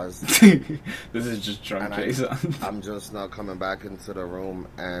time it was. This is just drunk And Json. I'm just now coming back into the room,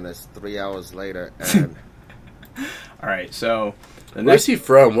 and it's 3 hours later, and Alright, so... Where's he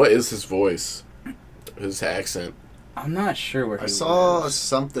from? What is his voice? His accent? I'm not sure where he I saw lives.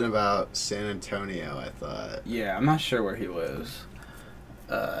 something about San Antonio, I thought. Yeah, I'm not sure where he lives.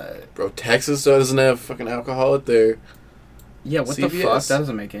 Bro, Texas doesn't have fucking alcohol out there. Yeah, what the CVS? fuck? That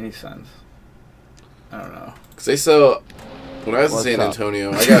doesn't make any sense. I don't know. Because they sell... When I was What's in San up?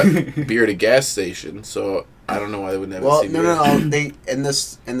 Antonio, I got beer at a gas station, so I don't know why they wouldn't have Well, a CVS. no. They in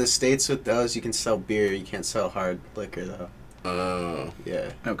the states with those, you can sell beer. You can't sell hard liquor though. Oh.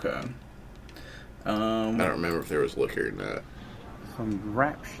 Yeah. Okay. I don't remember if there was liquor or not. Some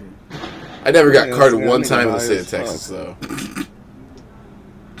rap shit. I never got Yeah, carded that's one good. time in the Nice. state of Texas, though.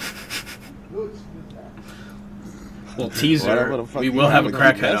 Well, teaser. We will have a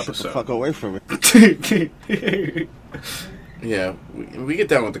crackhead Get the fuck episode. away from me. Yeah, we get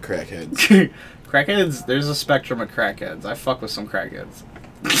down with the crackheads. Crackheads, there's a spectrum of crackheads. I fuck with some crackheads.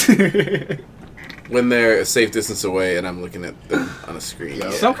 When they're a safe distance away and I'm looking at them on a screen.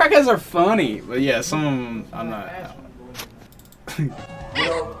 Yeah. Some crackheads are funny, but yeah, some of them I'm not.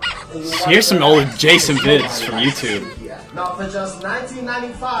 Here's some old Json vids from YouTube. Now, for just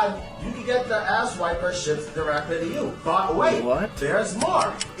 $19.95, you can get the ass wiper shipped directly to you. But wait, What? there's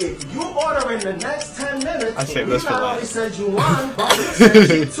more. If you order in the next 10 minutes, I saved we this for not only last. send you one, but we send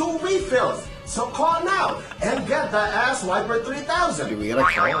you 2 refills. So call now and get the ass wiper 3000. We gotta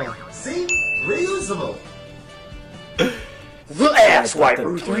call. See? Reusable. The Ass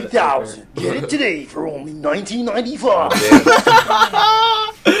Wiper 3000. Get it today for only $19.95.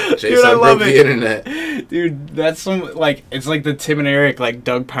 Json broke the internet. Dude, that's some, like, it's like the Tim and Eric, like,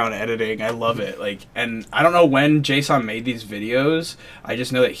 Doug Pound editing. I love it. Like, and I don't know when Json made these videos. I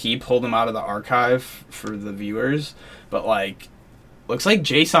just know that he pulled them out of the archive for the viewers. But, like, looks like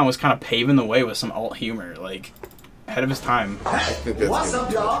Json was kind of paving the way with some alt humor. Like, ahead of his time. What's up,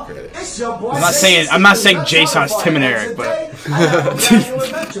 y'all? It's your boy. I'm not saying Jason's Tim and Eric, but I have a brand new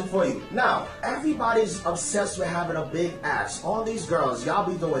invention for you. Now, everybody's obsessed with having a big ass. All these girls, y'all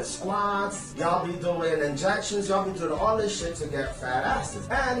be doing squats, y'all be doing injections, y'all be doing all this shit to get fat asses.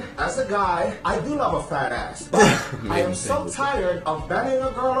 And as a guy, I do love a fat ass, but I am so tired of bending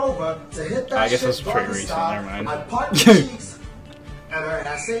a girl over to hit that I guess shit that's pretty doggy recent. style. Never mind. I part the cheeks. And her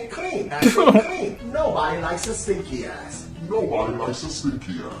ass ain't clean. Ass ain't clean. Nobody likes a stinky ass. Nobody likes a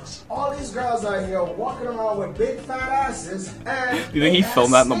stinky ass. All these girls out here walking around with big fat asses and... Do you think he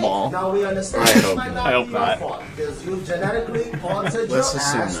filmed that in the mall? Now we understand I this hope might not. I hope be your not. fault, because you genetically altered your Let's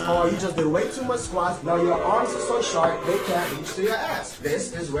assume ass, not. or you just did way too much squats. Now your arms are so short they can't reach to your ass.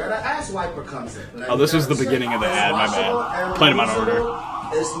 This is where the ass wiper comes in. Oh, this was the beginning of the ad, my bad. Played them out of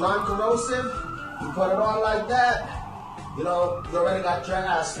order. It's non-corrosive. You put it on like that. You know, you already got your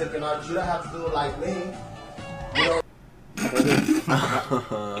ass sticking out. You don't have to do it like me. You know.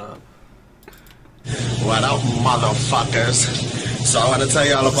 What up, motherfuckers? So I want to tell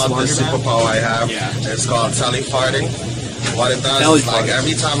you all about this superpower I have. Yeah. It's called telefarting. What it does is, like,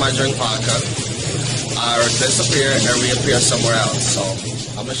 every time I drink vodka, I disappear and reappear somewhere else. So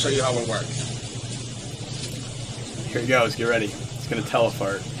I'm gonna show you how it works. Here it goes. Get ready. It's gonna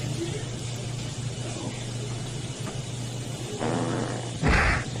telefart.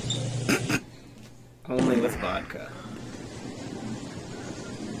 Only with vodka.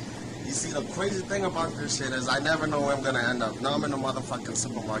 You see, the crazy thing about this shit is I never know where I'm gonna end up. Now I'm in a motherfucking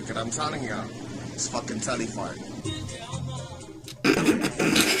supermarket. I'm telling you, it's fucking telefart.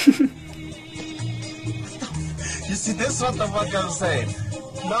 You see, this is what the fuck I'm saying.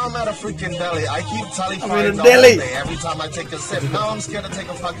 Now I'm at a freaking deli. I keep telefarting the whole day every time I take a sip. Now I'm scared to take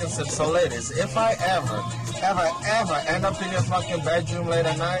a fucking sip. So ladies, if I ever end up in your fucking bedroom late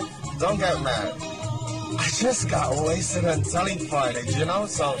at night, don't get mad. I just got wasted and telefarted, you know?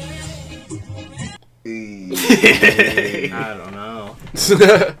 So... I don't know.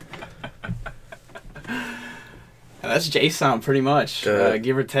 That's Json, pretty much,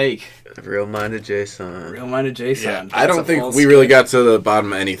 give or take. Real-minded Json. Real-minded Json. Yeah, I don't think we really got to the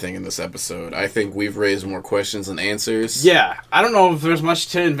bottom of anything in this episode. I think we've raised more questions than answers. Yeah, I don't know if there's much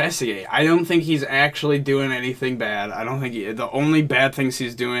to investigate. I don't think he's actually doing anything bad. I don't think the only bad things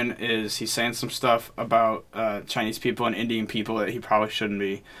he's doing is he's saying some stuff about Chinese people and Indian people that he probably shouldn't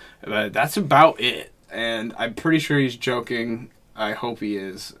be. But that's about it. And I'm pretty sure he's joking. I hope he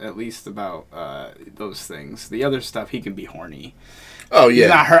is, at least about those things. The other stuff, he can be horny. Oh yeah, He's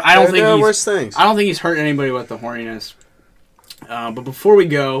not hurt. I don't think there are he's worse things. I don't think he's hurt anybody with the horniness. But before we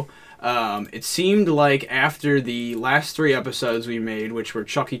go, it seemed like after the last 3 episodes we made, which were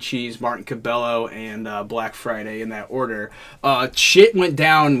Chuck E. Cheese, Martin Cabello, and Black Friday in that order, shit went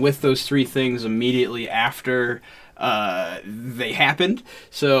down with those 3 things immediately after they happened.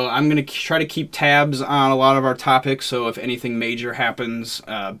 So I'm going to try to keep tabs on a lot of our topics. So if anything major happens,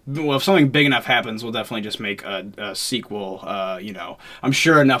 if something big enough happens, we'll definitely just make a sequel. I'm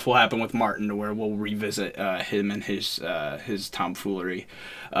sure enough will happen with Martin to where we'll revisit him and his tomfoolery.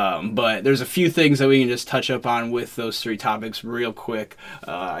 But there's a few things that we can just touch up on with those 3 topics real quick.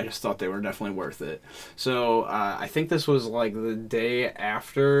 I just thought they were definitely worth it. So I think this was like the day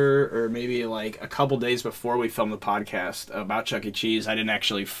after, or maybe like a couple days before we filmed the podcast about Chuck E. Cheese. I didn't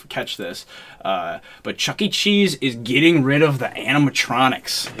actually catch this. But Chuck E. Cheese is getting rid of the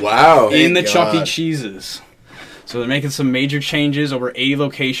animatronics. Wow. In the Thank Chuck E. God. Cheeses. So they're making some major changes, over 80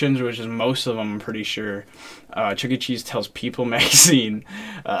 locations, which is most of them, I'm pretty sure. Chuck E. Cheese tells People magazine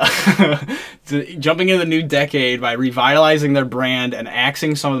jumping into the new decade by revitalizing their brand and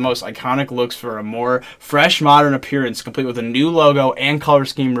axing some of the most iconic looks for a more fresh, modern appearance, complete with a new logo and color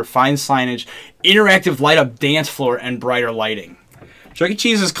scheme, refined signage, interactive light-up dance floor, and brighter lighting. Chuck E.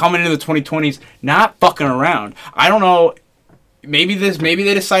 Cheese is coming into the 2020s, not fucking around. I don't know. Maybe they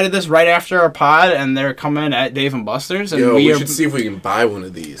decided this right after our pod, and they're coming at Dave and Buster's, and we should see if we can buy one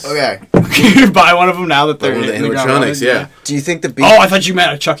of these. Okay. buy one of them now that they're One of the hitting the ground animatronics, running. yeah. Do you think the beef... Oh, I thought you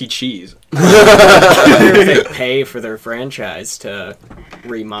meant a Chuck E. Cheese. They pay for their franchise to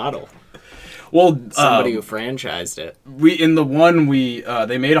remodel. Well, Somebody who franchised it.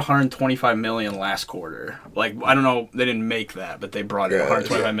 They made 125 million last quarter. Like, I don't know, they didn't make that, but they brought in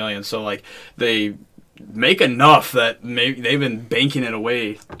 125 million. So like they make enough that maybe they've been banking it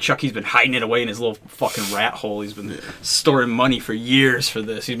away. Chucky's been hiding it away in his little fucking rat hole. He's been storing money for years for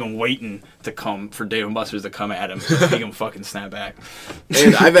this. He's been waiting to come for Dave & Buster's to come at him so he can fucking snap back.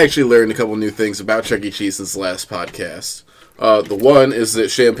 And I've actually learned a couple new things about Chuck E. Cheese since the last podcast. The one is that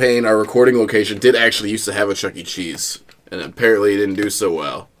Champaign, our recording location, did actually used to have a Chuck E. Cheese, and apparently it didn't do so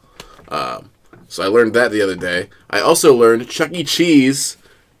well. So I learned that the other day. I also learned Chuck E. Cheese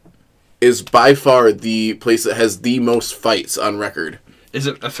is by far the place that has the most fights on record. Is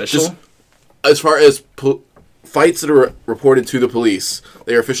it official? Just as far as fights that are reported to the police,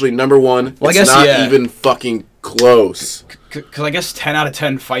 they are officially number one. Well, it's I guess, not even fucking close. Because I guess 10 out of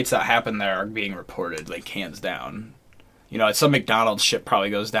 10 fights that happen there are being reported, like, hands down. You know, at some McDonald's shit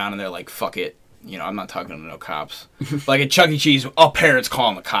probably goes down and they're like, fuck it. You know, I'm not talking to no cops. Like at Chuck E. Cheese, all parents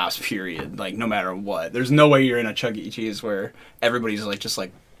calling the cops, period. Like, no matter what. There's no way you're in a Chuck E. Cheese where everybody's like, just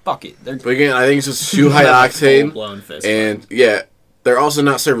like, fuck it. But again, I think it's just too high octane. And, yeah, they're also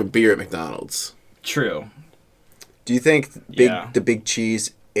not serving beer at McDonald's. True. Do you think the Big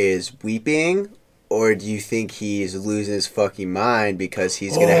Cheese is weeping? Or do you think he's losing his fucking mind because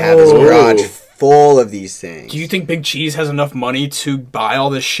he's going to have his garage full of these things? Do you think Big Cheese has enough money to buy all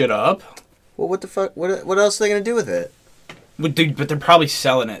this shit up? Well, what the fuck? What else are they going to do with it? But they're probably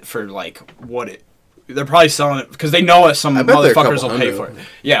selling it for, like, they're probably selling it because they know that some motherfuckers will pay for it.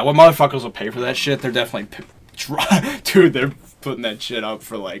 Yeah, well, motherfuckers will pay for that shit. They're definitely... Dude, they're putting that shit up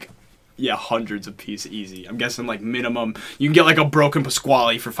for, like... Yeah, hundreds a piece, easy. I'm guessing, like, minimum... You can get, like, a broken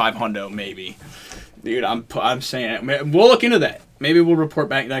Pasquale for $500, maybe. Dude, I'm saying it. We'll look into that. Maybe we'll report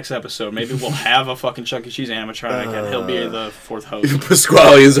back next episode. Maybe we'll have a fucking Chuck E. Cheese animatronic, and he'll be the fourth host.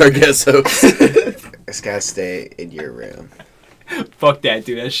 Pasquale is our guest host. It's gotta stay in your room. Fuck that,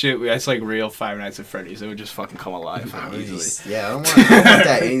 dude. That shit, that's like real Five Nights at Freddy's. It would just fucking come alive easily. Yeah, I don't want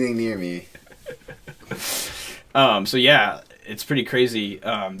that anything near me. So yeah, it's pretty crazy.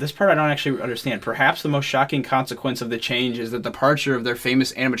 This part I don't actually understand. Perhaps the most shocking consequence of the change is the departure of their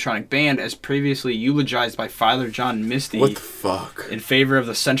famous animatronic band, as previously eulogized by Father John Misty. What the fuck? In favor of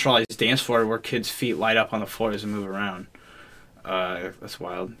the centralized dance floor where kids' feet light up on the floors and move around. That's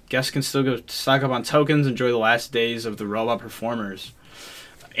wild. Guests can still go stock up on tokens, enjoy the last days of the robot performers.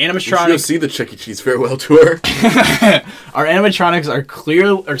 Animatronics. You should see the Chuck E. Cheese farewell tour. Our animatronics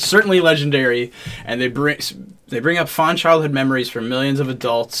are certainly legendary, and they bring up fond childhood memories for millions of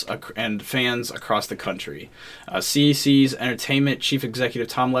adults and fans across the country. CEC's Entertainment Chief Executive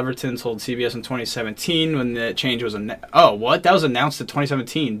Tom Leverton told CBS in 2017 when the change was announced. Oh, what? That was announced in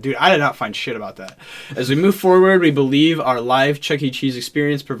 2017. Dude, I did not find shit about that. As we move forward, we believe our live Chuck E. Cheese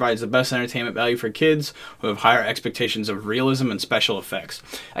experience provides the best entertainment value for kids who have higher expectations of realism and special effects.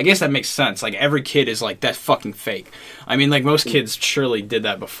 I guess that makes sense. Like, every kid is like, that's fucking fake. I mean, like, most kids surely did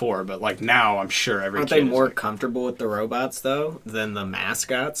that before, but, like, now I'm sure every kid Aren't they more like, comfortable with the robots, though, than the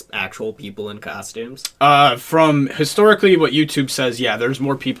mascots, actual people in costumes? From historically what YouTube says, yeah, there's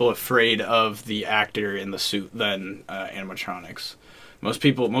more people afraid of the actor in the suit than animatronics. Most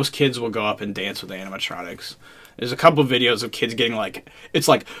kids will go up and dance with the animatronics. There's a couple videos of kids getting like, it's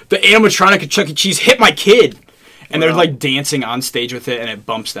like, the animatronic at Chuck E. Cheese hit my kid! And they're like dancing on stage with it, and it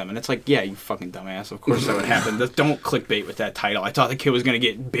bumps them. And it's like, yeah, you fucking dumbass. Of course that would happen. Don't clickbait with that title. I thought the kid was going to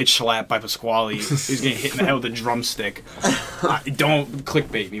get bitch slapped by Pasquale. He was getting hit in the head with a drumstick. Don't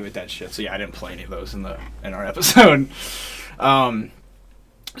clickbait me with that shit. So yeah, I didn't play any of those in our episode.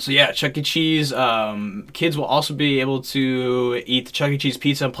 So yeah, Chuck E. Cheese, kids will also be able to eat the Chuck E. Cheese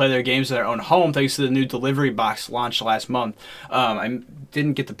pizza and play their games in their own home thanks to the new delivery box launched last month. I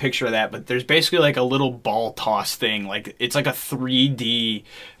didn't get the picture of that, but there's basically like a little ball toss thing. Like, it's like a 3D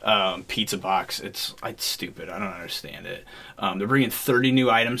pizza box. It's stupid. I don't understand it. They're bringing 30 new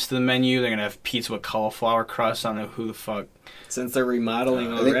items to the menu. They're going to have pizza with cauliflower crust. I don't know who the fuck. Since they're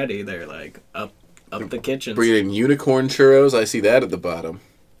remodeling already, they're like up the kitchen. Bringing in unicorn churros. I see that at the bottom.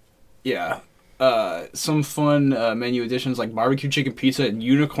 Yeah. Some fun menu additions like barbecue chicken pizza and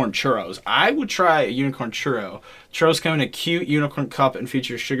unicorn churros. I would try a unicorn churro. Churros come in a cute unicorn cup and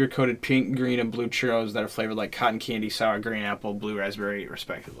feature sugar-coated pink, green, and blue churros that are flavored like cotton candy, sour, green apple, blue raspberry,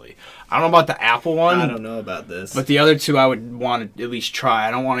 respectively. I don't know about the apple one. I don't know about this. But the other two I would want to at least try.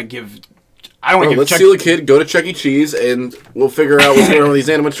 I don't want to give... let's steal a kid, go to Chuck E. Cheese, and we'll figure out what's going on with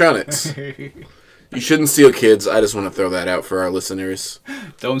these animatronics. You shouldn't steal kids. I just want to throw that out for our listeners.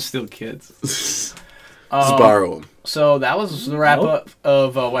 Don't steal kids. Just borrow them. So that was the wrap-up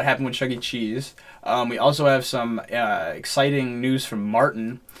of what happened with Chuck E. Cheese. We also have some exciting news from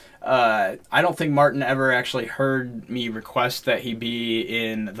Martin. I don't think Martin ever actually heard me request that he be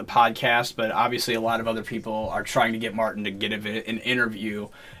in the podcast, but obviously a lot of other people are trying to get Martin to get an interview,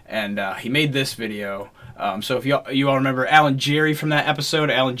 and he made this video. So if you all remember Alan Jerry from that episode,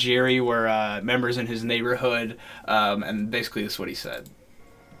 Alan Jerry were members in his neighborhood, and basically this is what he said.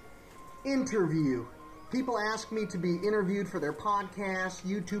 Interview. People ask me to be interviewed for their podcast,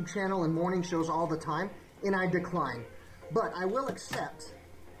 YouTube channel, and morning shows all the time, and I decline. But I will accept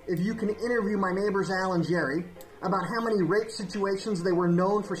if you can interview my neighbors Al and Jerry about how many rape situations they were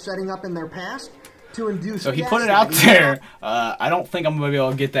known for setting up in their past to induce. So he put it out there. I don't think I'm gonna be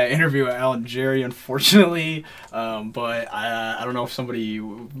able to get that interview with Al and Jerry, unfortunately. But I don't know if somebody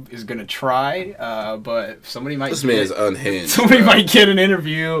is gonna try. But somebody might. This man is unhinged. Somebody might get an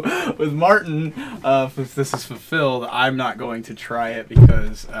interview with Martin. If this is fulfilled, I'm not going to try it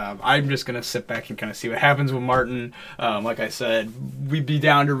because I'm just gonna sit back and kind of see what happens with Martin. Like I said, we'd be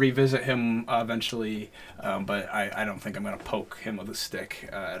down to revisit him eventually. But I don't think I'm gonna poke him with a stick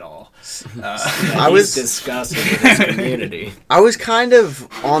at all. I was disgusted with his community. I was kind of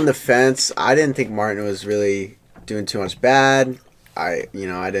on the fence. I didn't think Martin was really doing too much bad. I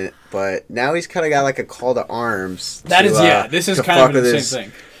didn't. But now he's kind of got like a call to arms. This is kind of the same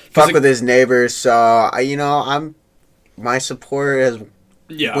thing. Fuck with his neighbors. So my support has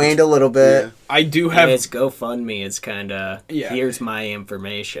waned a little bit. Yeah. I do have his GoFundMe is kind of here's my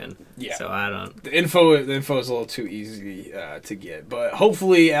information. Yeah. So I don't. The info is a little too easy to get, but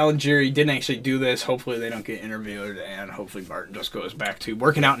hopefully Al and Jerry didn't actually do this. Hopefully they don't get interviewed, and hopefully Martin just goes back to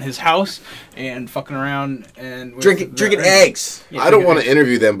working out in his house and fucking around and drinking eggs. Yeah, I don't want to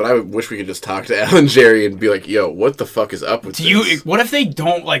interview them, but I wish we could just talk to Al and Jerry and be like, "Yo, what the fuck is up with this?" What if they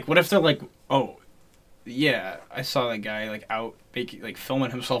don't like? What if they're like, "Oh, yeah, I saw that guy out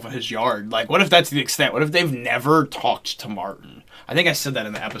filming himself in his yard." Like, what if that's the extent? What if they've never talked to Martin? I think I said that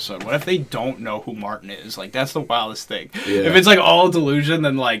in the episode. What if they don't know who Martin is? Like, that's the wildest thing. Yeah. If it's all delusion,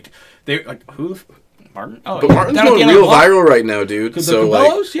 then they who Martin? Oh, but Martin's going real viral right now, dude. The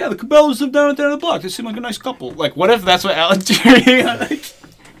Cabellos? Yeah, the Cabellos live down at the end of the block. They seem like a nice couple. Like, what if that's what Alan Jerry?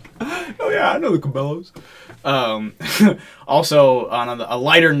 Oh yeah, I know the Cabellos. Also, on a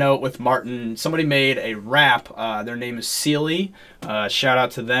lighter note with Martin, somebody made a rap. Their name is Sealy. Shout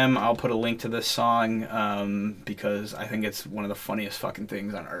out to them. I'll put a link to this song because I think it's one of the funniest fucking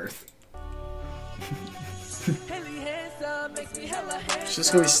things on earth. It's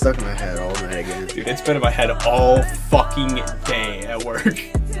just gonna be stuck in my head all night again. Dude, it's been in my head all fucking day at work.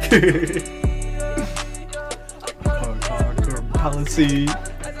 Policy.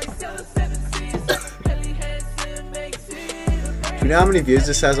 Do you know how many views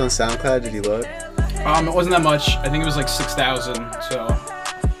this has on SoundCloud? Did you look? It wasn't that much. I think it was 6,000. So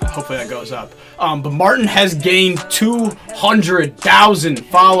hopefully that goes up. But Martin has gained 200,000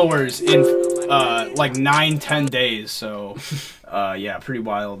 followers in 9-10 days. So yeah, pretty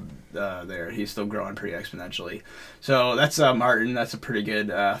wild there. He's still growing pretty exponentially. So that's Martin. That's a pretty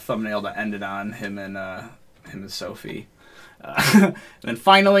good thumbnail to end it on. Him and Sophie. And then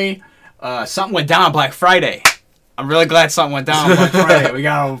finally, something went down on Black Friday. I'm really glad something went down on Black Friday. We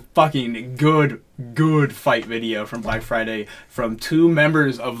got a fucking good fight video from Black Friday from 2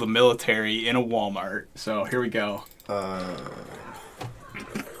 members of the military in a Walmart. So here we go. A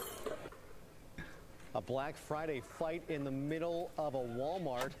Black Friday fight in the middle of a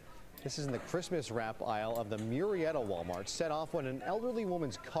Walmart. This is in the Christmas wrap aisle of the Murrieta Walmart. Set off when an elderly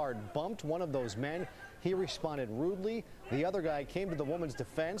woman's cart bumped one of those men. He responded rudely. The other guy came to the woman's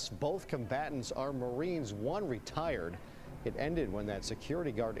defense. Both combatants are Marines, one retired. It ended when that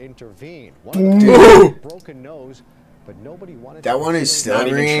security guard intervened. One of them had a broken nose, but nobody wanted that one who's still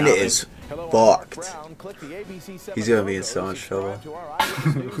Marine is fucked. He's gonna be in so much trouble.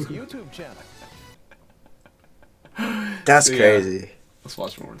 That's crazy. Let's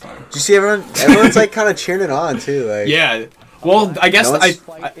watch one more time. Did you see everyone's kind of cheering it on too? Yeah. Well, I guess I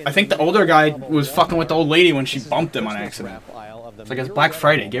think the older guy was fucking with the old lady when she bumped him on accident. It's like, it's Black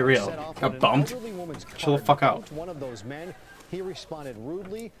Friday. Get real. Got bumped. Chill the fuck out. One of those men, he responded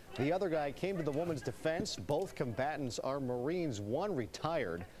rudely. The other guy came to the woman's defense. Both combatants are Marines, one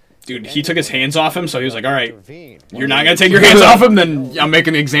retired. Dude, he took his hands off him, so he was like, all right, you're not going to take your hands off him, then I'm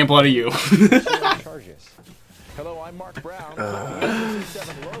making an example out of you. Hello, I'm Mark Brown.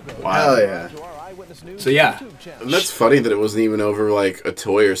 Wow, yeah. So yeah, and that's funny that it wasn't even over a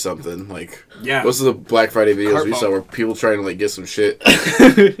toy or something. Yeah, most of the Black Friday videos we saw were people trying to get some shit.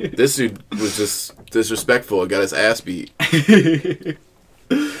 This dude was just disrespectful and got his ass beat.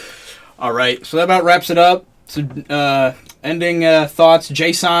 All right, so that about wraps it up. So ending thoughts.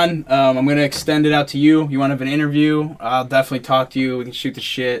 Json, I'm going to extend it out to you. You want to have an interview? I'll definitely talk to you. We can shoot the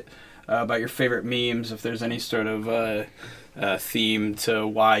shit about your favorite memes, if there's any sort of theme to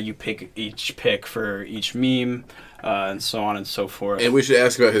why you pick each pick for each meme, and so on and so forth. And we should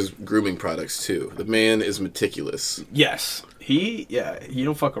ask about his grooming products, too. The man is meticulous. Yes. He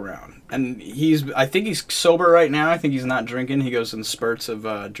don't fuck around. And I think he's sober right now. I think he's not drinking. He goes in spurts of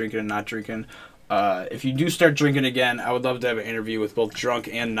drinking and not drinking. If you do start drinking again, I would love to have an interview with both drunk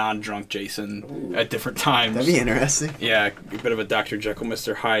and non-drunk Jason at different times. That'd be interesting. Yeah, a bit of a Dr. Jekyll,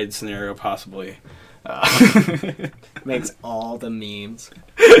 Mr. Hyde scenario, possibly. Makes all the memes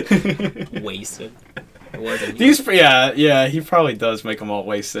wasted. He probably does make them all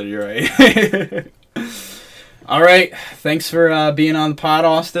wasted. You're right. All right, thanks for being on the pod,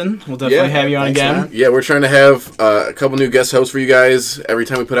 Austin. We'll definitely have you on again. Man. Yeah, we're trying to have a couple new guest hosts for you guys every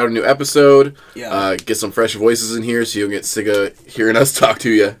time we put out a new episode. Yeah. Get some fresh voices in here so you'll get sick of hearing us talk to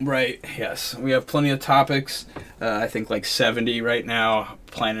you. Right, yes. We have plenty of topics. I think like 70 right now,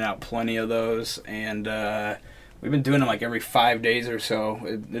 planning out plenty of those. And we've been doing them like every 5 days or so.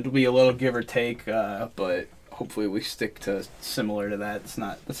 It'll be a little give or take, but hopefully we stick to similar to that.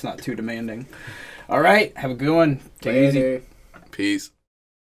 It's not too demanding. All right, have a good one. Take it easy. Peace.